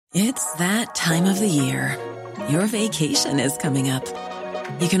It's that time of the year. Your vacation is coming up.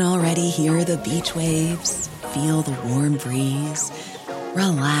 You can already hear the beach waves, feel the warm breeze,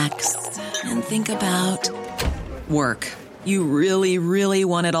 relax, and think about work. You really, really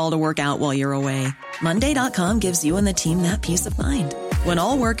want it all to work out while you're away. Monday.com gives you and the team that peace of mind. When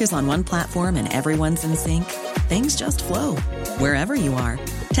all work is on one platform and everyone's in sync, things just flow. Wherever you are,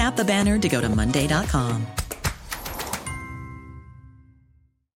 tap the banner to go to Monday.com.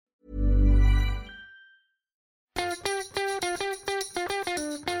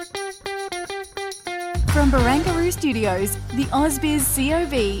 From Barangaroo Studios, the AusBiz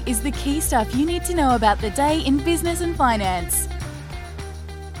COB is the key stuff you need to know about the day in business and finance.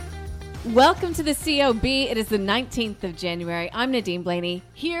 Welcome to the COB. It is the 19th of January. I'm Nadine Blaney,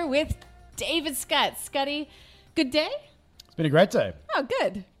 here with David Scott. Scotty, good day? It's been a great day. Oh,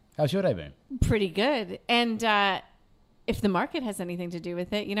 good. How's your day been? Pretty good. And if the market has anything to do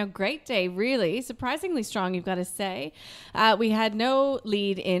with it, great day, really. Surprisingly strong, you've got to say. We had no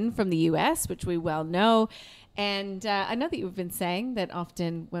lead in from the U.S., which we well know. And I know that you've been saying that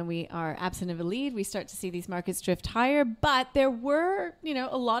often when we are absent of a lead, we start to see these markets drift higher. But there were,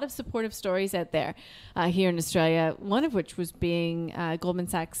 a lot of supportive stories out there here in Australia, one of which was being Goldman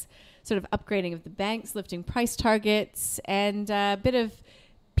Sachs sort of upgrading of the banks, lifting price targets, and a bit of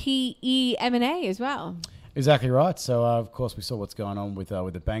PE M&A as well. Exactly right. So, of course, we saw what's going on with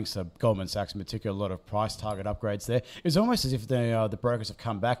the banks, Goldman Sachs in particular, a lot of price target upgrades there. It's almost as if the brokers have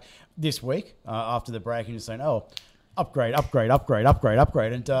come back this week after the break and just saying, oh, upgrade.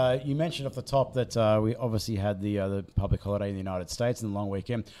 And you mentioned off the top that we obviously had the public holiday in the United States and the long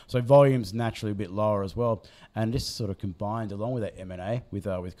weekend. So volume's naturally a bit lower as well. And this sort of combined along with that M&A with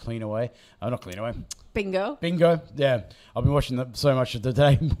Cleanaway. Not Cleanaway. Bingo. Yeah. I've been watching that so much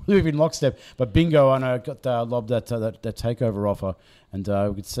today, move in lockstep. But Bingo, I know, got lobbed that takeover offer. And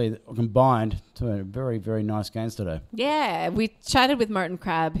we could see that combined to a very, very nice gains today. Yeah. We chatted with Martin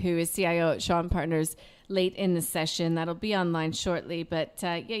Crabb, who is CIO at Shaw & Partners, late in the session. That'll be online shortly. But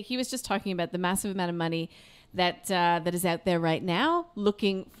he was just talking about the massive amount of money that is out there right now,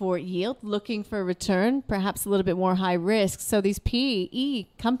 looking for yield, looking for return, perhaps a little bit more high risk. So these PE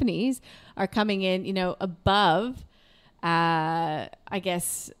companies are coming in, above, I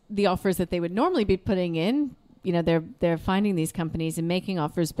guess, the offers that they would normally be putting in. They're finding these companies and making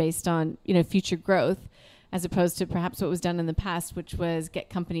offers based on, future growth, as opposed to perhaps what was done in the past, which was get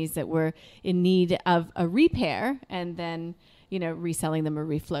companies that were in need of a repair and then, reselling them or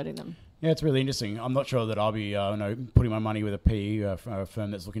refloating them. Yeah, it's really interesting. I'm not sure that I'll be putting my money with a PE firm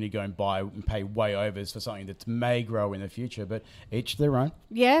that's looking to go and buy and pay way overs for something that may grow in the future, but each their own.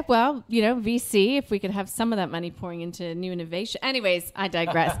 Yeah, well, VC, if we could have some of that money pouring into new innovation. Anyways, I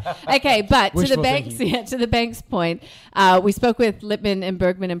digress. Okay, but to the bank's point, we spoke with Lippman and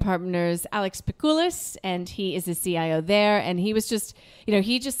Bergman and Partners, Alex Pikulis, and he is the CIO there, and he was just,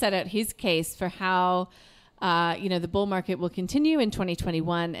 he just set out his case for how the bull market will continue in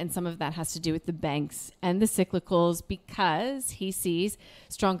 2021, and some of that has to do with the banks and the cyclicals because he sees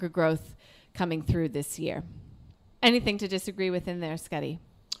stronger growth coming through this year. Anything to disagree with in there, Scotty?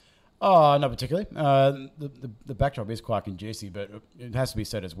 Oh, not particularly. The backdrop is quite conducive, but it has to be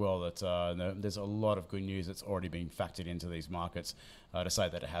said as well that there's a lot of good news that's already been factored into these markets to say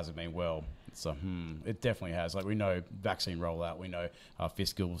that it hasn't been well. So it definitely has. Like we know vaccine rollout, we know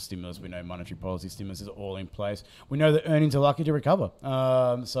fiscal stimulus, we know monetary policy stimulus is all in place. We know that earnings are likely to recover.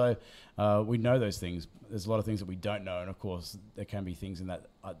 So we know those things. There's a lot of things that we don't know. And of course, there can be things in that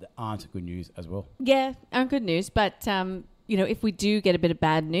aren't good news as well. Yeah, aren't good news. But, if we do get a bit of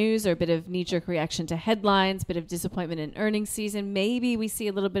bad news or a bit of knee-jerk reaction to headlines, a bit of disappointment in earnings season, maybe we see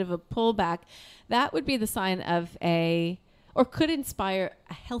a little bit of a pullback. That would be the sign of or could inspire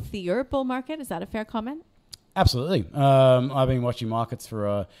a healthier bull market. Is that a fair comment? Absolutely. I've been watching markets for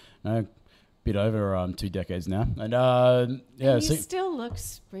a bit over 2 decades now, and you still look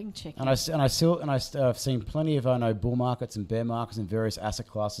spring chicken. And I've seen plenty of bull markets and bear markets in various asset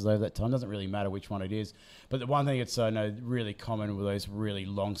classes over that time. Doesn't really matter which one it is, but the one thing that's really common with those really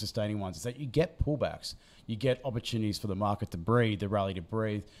long sustaining ones is that you get pullbacks. You get opportunities for the market to breathe, the rally to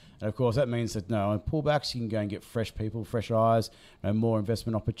breathe. And of course, that means that in pullbacks, you can go and get fresh people, fresh eyes, more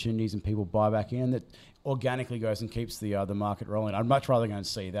investment opportunities, and people buy back in. That organically goes and keeps the market rolling. I'd much rather go and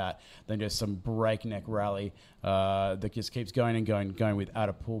see that than just some breakneck rally that just keeps going and going without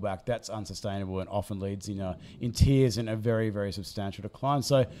a pullback. That's unsustainable and often leads in tears and a very, very substantial decline.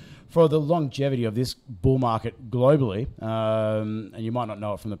 So for the longevity of this bull market globally, and you might not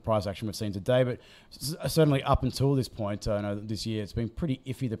know it from the price action we've seen today, but certainly up until this point, this year, it's been pretty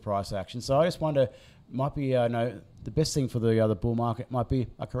iffy, the price action. So I just wonder, might be the best thing for the other bull market might be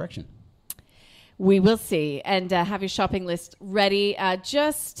a correction. We will see. And have your shopping list ready.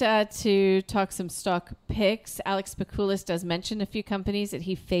 Just to talk some stock picks, Alex Spakoulis does mention a few companies that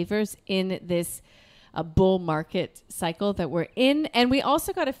he favors in this bull market cycle that we're in. And we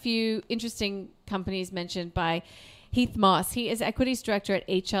also got a few interesting companies mentioned by Heath Moss. He is equities director at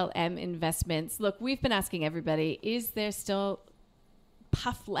HLM Investments. Look, we've been asking everybody, is there still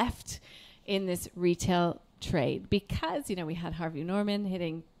puff left in this retail trade? Because, we had Harvey Norman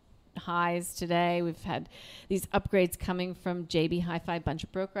hitting highs today. We've had these upgrades coming from JB Hi-Fi, bunch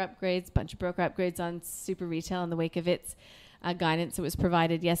of broker upgrades on Super Retail in the wake of its guidance that was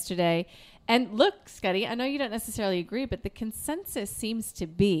provided yesterday. And look, Scotty, I know you don't necessarily agree, but the consensus seems to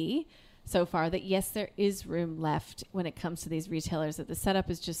be so far that yes, there is room left when it comes to these retailers, that the setup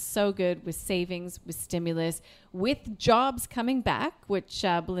is just so good with savings, with stimulus, with jobs coming back, which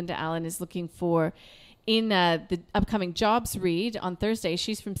Belinda Allen is looking for in the upcoming jobs read on Thursday.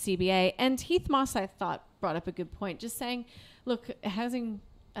 She's from CBA. And Heath Moss, I thought, brought up a good point, just saying, look, housing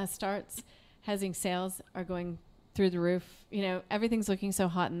starts, housing sales are going through the roof. Everything's looking so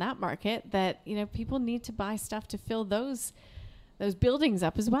hot in that market that, people need to buy stuff to fill those buildings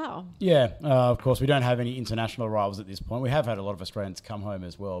up as well. Yeah, of course, we don't have any international arrivals at this point. We have had a lot of Australians come home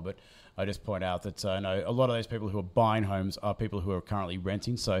as well, but I just point out that a lot of those people who are buying homes are people who are currently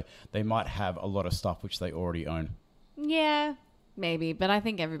renting, so they might have a lot of stuff which they already own. Yeah, maybe, but I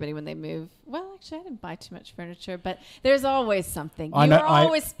think everybody when they move, well, actually I didn't buy too much furniture, but there's always something. You're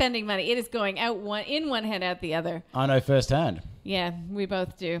always spending money. It is going out in one hand, out the other. I know firsthand. Yeah, we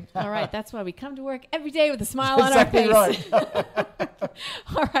both do. All right, that's why we come to work every day with a smile on our face. Exactly right.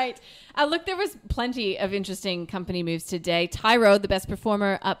 All right. Look, there was plenty of interesting company moves today. Tyro, the best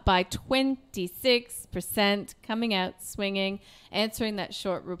performer, up by 26%, coming out swinging, answering that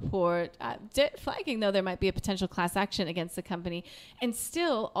short report, flagging, though, there might be a potential class action against the company. And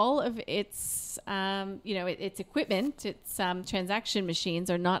still, all of its, its equipment, its transaction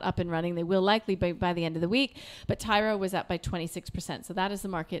machines are not up and running. They will likely be by the end of the week. But Tyro was up by 26%. So that is the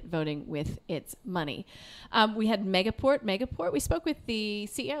market voting with its money. We had Megaport. We spoke with the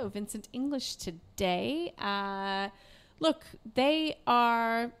CEO, Vincent English, today. Look, they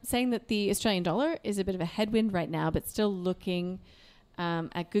are saying that the Australian dollar is a bit of a headwind right now, but still looking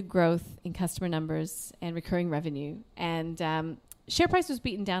at good growth in customer numbers and recurring revenue. And share price was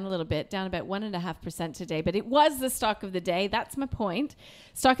beaten down a little bit, down about 1.5% today, but it was the stock of the day. That's my point.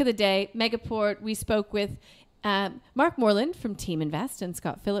 Stock of the day, Megaport. We spoke with Mark Moreland from Team Invest and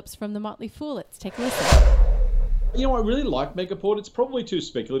Scott Phillips from the Motley Fool. Let's take a listen. I really like Megaport. It's probably too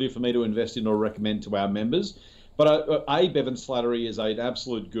speculative for me to invest in or recommend to our members. But Bevan Slattery is an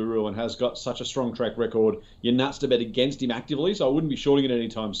absolute guru and has got such a strong track record. You're nuts to bet against him actively, so I wouldn't be shorting it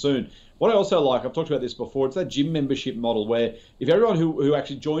anytime soon. What I also like, I've talked about this before, it's that gym membership model where if everyone who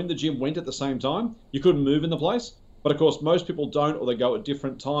actually joined the gym went at the same time, you couldn't move in the place. But of course, most people don't, or they go at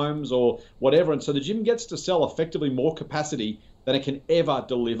different times or whatever. And so the gym gets to sell effectively more capacity than it can ever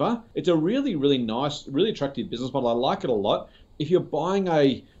deliver. It's a really, really nice, really attractive business model. I like it a lot. If you're buying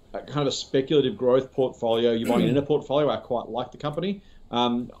a kind of a speculative growth portfolio, you're buying in a portfolio, I quite like the company.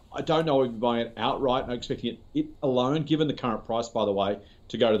 I don't know if you're buying it outright and expecting it alone, given the current price, by the way,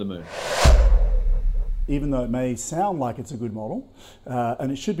 to go to the moon. Even though it may sound like it's a good model,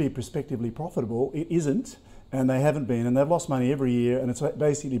 and it should be prospectively profitable, it isn't. And they haven't been, and they've lost money every year, and it's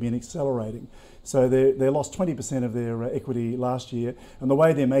basically been accelerating. So they lost 20% of their equity last year, and the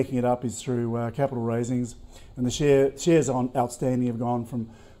way they're making it up is through capital raisings. And the shares outstanding have gone from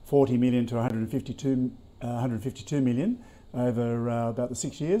 40 million to 152 million over about the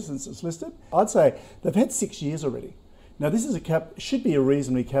 6 years since it's listed. I'd say they've had 6 years already. Now this is should be a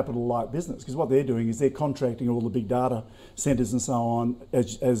reasonably capital light business, because what they're doing is they're contracting all the big data centres and so on,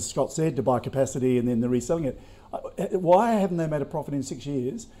 as Scott said, to buy capacity, and then they're reselling it. Why haven't they made a profit in 6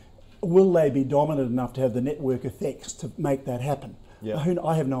 years? Will they be dominant enough to have the network effects to make that happen? Yeah.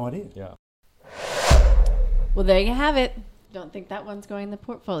 I have no idea. Yeah. Well, there you have it. Don't think that one's going in the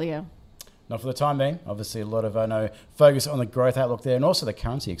portfolio. Not for the time being. Obviously, a lot of focus on the growth outlook there, and also the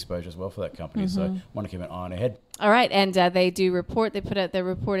currency exposure as well for that company. So, want to keep an eye on ahead. All right, and they do report. They put out their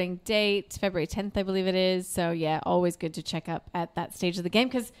reporting date, February 10th, I believe it is. So, yeah, always good to check up at that stage of the game,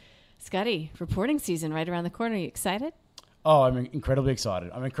 because, Scotty, reporting season right around the corner. Are you excited? Oh, I'm incredibly excited.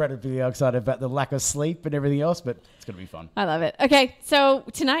 I'm incredibly excited about the lack of sleep and everything else, but it's going to be fun. I love it. Okay, so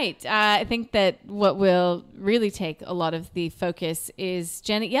tonight, I think that what will really take a lot of the focus is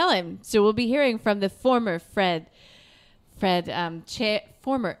Janet Yellen. So we'll be hearing from the former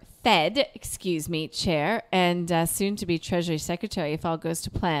Fed, chair and soon to be Treasury Secretary if all goes to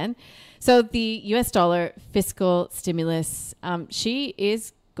plan. So the US dollar fiscal stimulus, she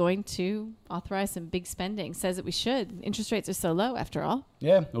is going to authorize some big spending, says that we should. Interest rates are so low after all.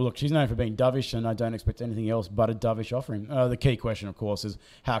 Yeah, well, look, she's known for being dovish, and I don't expect anything else but a dovish offering. The key question, of course, is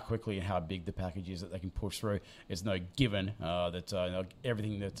how quickly and how big the package is that they can push through. It's no given that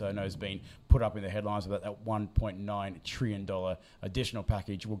everything that has been put up in the headlines about that $1.9 trillion additional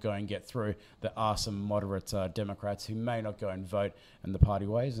package will go and get through. There are some moderate Democrats who may not go and vote in the party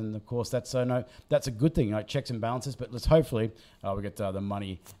ways, and of course that's a good thing. Checks and balances, but let's hopefully we get the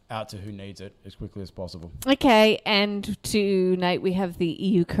money out to who needs it as quickly as possible. Okay, and tonight we have the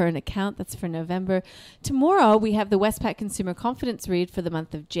EU current account. That's for November. Tomorrow we have the Westpac Consumer Confidence read for the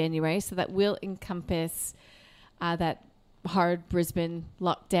month of January, so that will encompass that hard Brisbane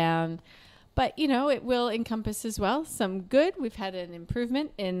lockdown. But, it will encompass as well some good. We've had an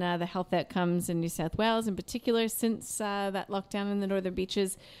improvement in the health outcomes in New South Wales in particular since that lockdown in the Northern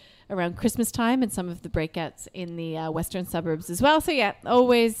Beaches around Christmas time, and some of the breakouts in the western suburbs as well. So, yeah,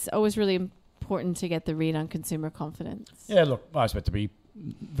 always really important to get the read on consumer confidence. Yeah, look, I expect to be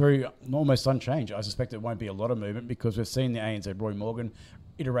almost unchanged. I suspect it won't be a lot of movement because we've seen the ANZ Roy Morgan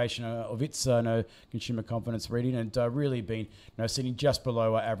iteration of its consumer confidence reading and really been sitting just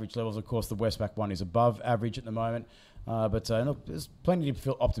below our average levels. Of course, the Westpac one is above average at the moment. But look, there's plenty to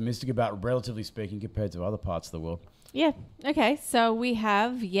feel optimistic about, relatively speaking, compared to other parts of the world. Yeah. Okay. So we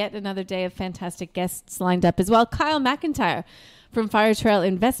have yet another day of fantastic guests lined up as well. Kyle McIntyre from Firetrail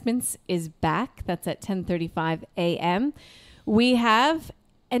Investments is back. That's at 10:35 a.m. We have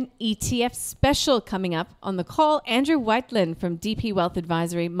an ETF special coming up on the call. Andrew Whiteland from DP Wealth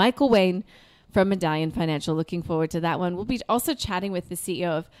Advisory, Michael Wayne from Medallion Financial. Looking forward to that one. We'll be also chatting with the CEO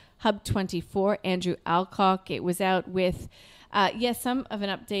of Hub24, Andrew Alcock. It was out with, some of an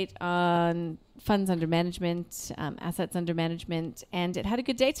update on funds under management, assets under management, and it had a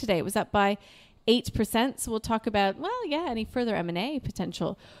good day today. It was up by 8%. So we'll talk about, any further M&A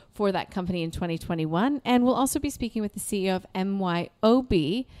potential for that company in 2021. And we'll also be speaking with the CEO of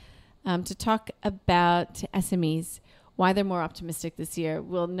MYOB to talk about SMEs, why they're more optimistic this year.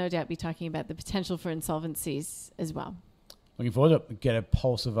 We'll no doubt be talking about the potential for insolvencies as well. Looking forward to get a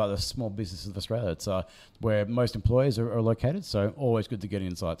pulse of the small businesses of Australia. It's where most employers are located, so always good to get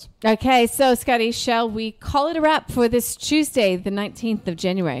insights. Okay, so Scotty, shall we call it a wrap for this Tuesday, the 19th of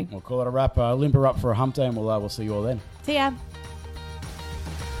January? We'll call it a wrap. Limber up for a hump day, and we'll see you all then. See ya.